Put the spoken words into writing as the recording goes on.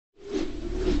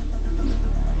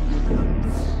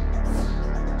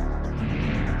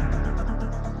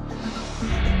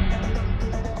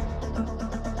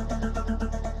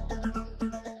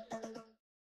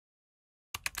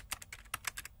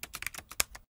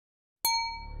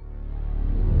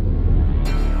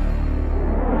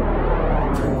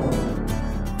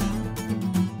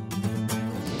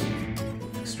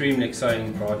extremely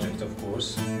exciting project, of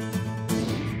course.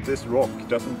 This rock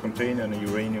doesn't contain any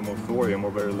uranium or thorium or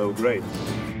very low grade.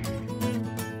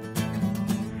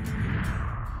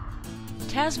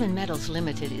 Tasman Metals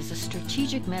Ltd is a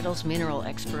strategic metals mineral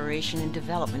exploration and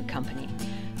development company.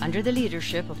 Under the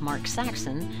leadership of Mark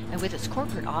Saxon and with its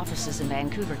corporate offices in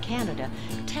Vancouver, Canada,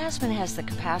 Tasman has the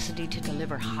capacity to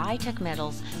deliver high-tech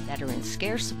metals that are in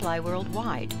scarce supply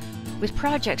worldwide. With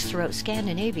projects throughout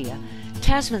Scandinavia,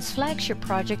 Tasman's flagship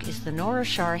project is the Norra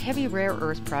Karr heavy rare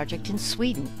earth project in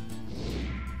Sweden.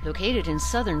 Located in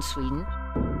southern Sweden,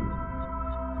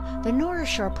 the Norra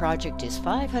Karr project is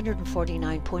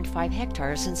 549.5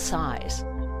 hectares in size.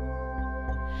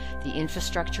 The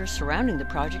infrastructure surrounding the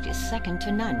project is second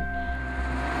to none.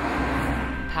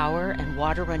 Power and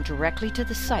water run directly to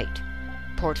the site.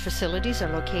 Port facilities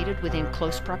are located within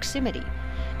close proximity,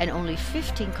 and only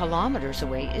 15 kilometers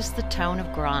away is the town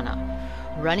of Grana.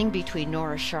 Running between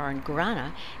Norra Karr and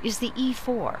Grana is the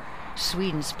E4,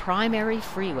 Sweden's primary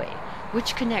freeway,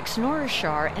 which connects Norra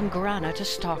Karr and Grana to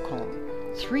Stockholm,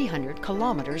 300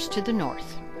 kilometers to the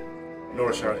north.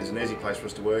 Norra Karr is an easy place for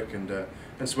us to work, and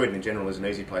Sweden in general is an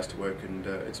easy place to work, and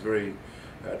it's a very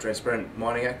transparent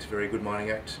mining act, very good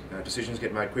mining act. Decisions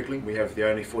get made quickly. We have the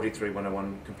only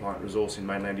 43101 compliant resource in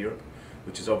mainland Europe,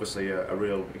 which is obviously a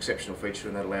real exceptional feature,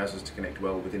 and that allows us to connect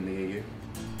well within the EU.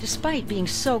 Despite being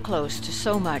so close to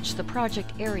so much, the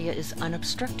project area is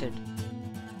unobstructed.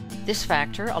 This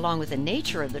factor, along with the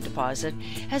nature of the deposit,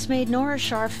 has made Norra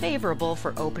Karr favorable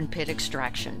for open pit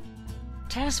extraction.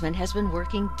 Tasman has been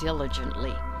working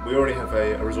diligently. We already have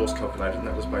a resource calculated, and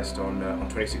that was based on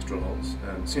 26 drill holes.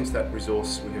 Since that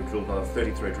resource, we have drilled another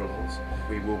 33 drill holes.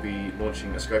 We will be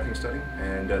launching a scoping study,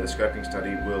 and the scoping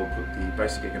study will put the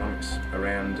basic economics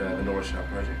around the Norra Karr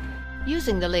project.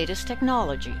 Using the latest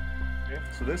technology.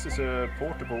 So this is a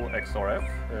portable XRF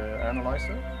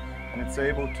analyzer, and it's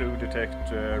able to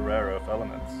detect rare earth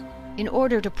elements. In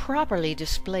order to properly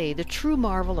display the true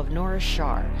marvel of Norra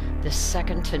Karr, the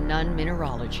second-to-none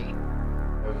mineralogy.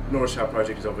 The Norra Karr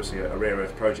project is obviously a rare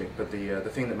earth project, but the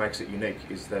thing that makes it unique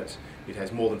is that it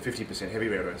has more than 50% heavy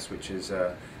rare earths, which is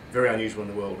very unusual in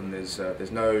the world, and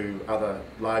there's no other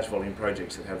large volume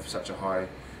projects that have such a high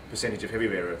percentage of heavy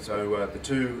rare earths. So the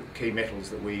two key metals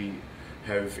that we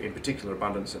have in particular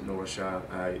abundance at Norra Karr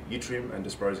are yttrium and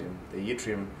dysprosium. The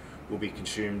yttrium will be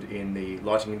consumed in the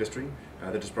lighting industry.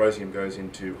 The dysprosium goes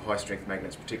into high-strength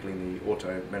magnets, particularly in the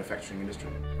auto manufacturing industry.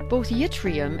 Both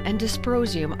yttrium and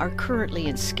dysprosium are currently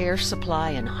in scarce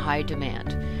supply and high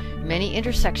demand. Many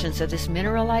intersections of this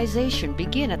mineralization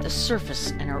begin at the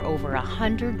surface and are over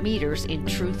 100 meters in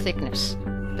true thickness.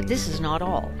 But this is not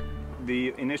all.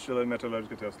 The initial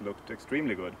metallurgical test looked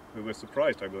extremely good. We were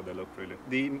surprised how good they looked, really.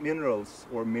 The minerals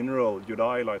or mineral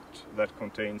eudylite that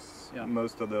contains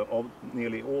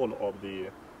nearly all of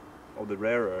the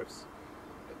rare earths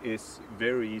is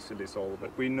very easily solvable.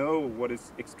 We know what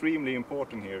is extremely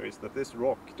important here is that this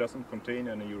rock doesn't contain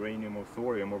any uranium or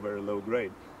thorium or very low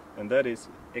grade, and that is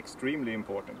extremely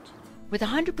important. With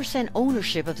 100%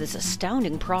 ownership of this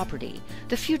astounding property,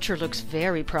 the future looks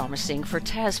very promising for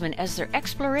Tasman as their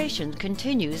exploration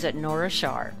continues at Norra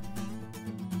Karr.